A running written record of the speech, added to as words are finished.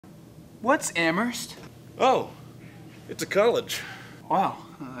What's Amherst? Oh, it's a college. Wow,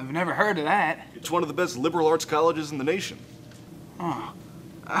 I've never heard of that. It's one of the best liberal arts colleges in the nation. Oh,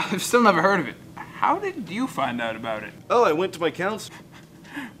 I've still never heard of it. How did you find out about it? Oh, I went to my counselor.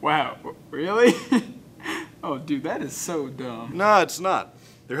 Wow, really? Oh, dude, that is so dumb. Nah, it's not.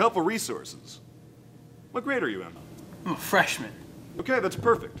 They're helpful resources. What grade are you in? I'm a freshman. Okay, that's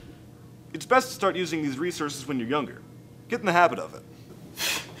perfect. It's best to start using these resources when you're younger. Get in the habit of it.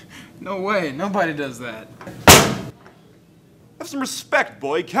 No way, nobody does that. Have some respect,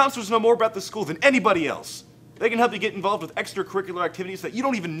 boy. Counselors know more about the school than anybody else. They can help you get involved with extracurricular activities that you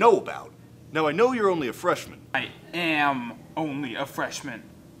don't even know about. Now, I know you're only a freshman. I am only a freshman.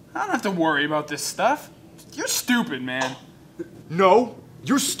 I don't have to worry about this stuff. You're stupid, man. No,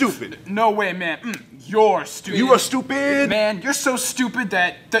 you're stupid. No way, man. You're stupid. You are stupid. Man, you're so stupid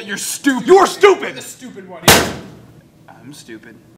that you're stupid. You're stupid! You're the stupid one here. I'm stupid.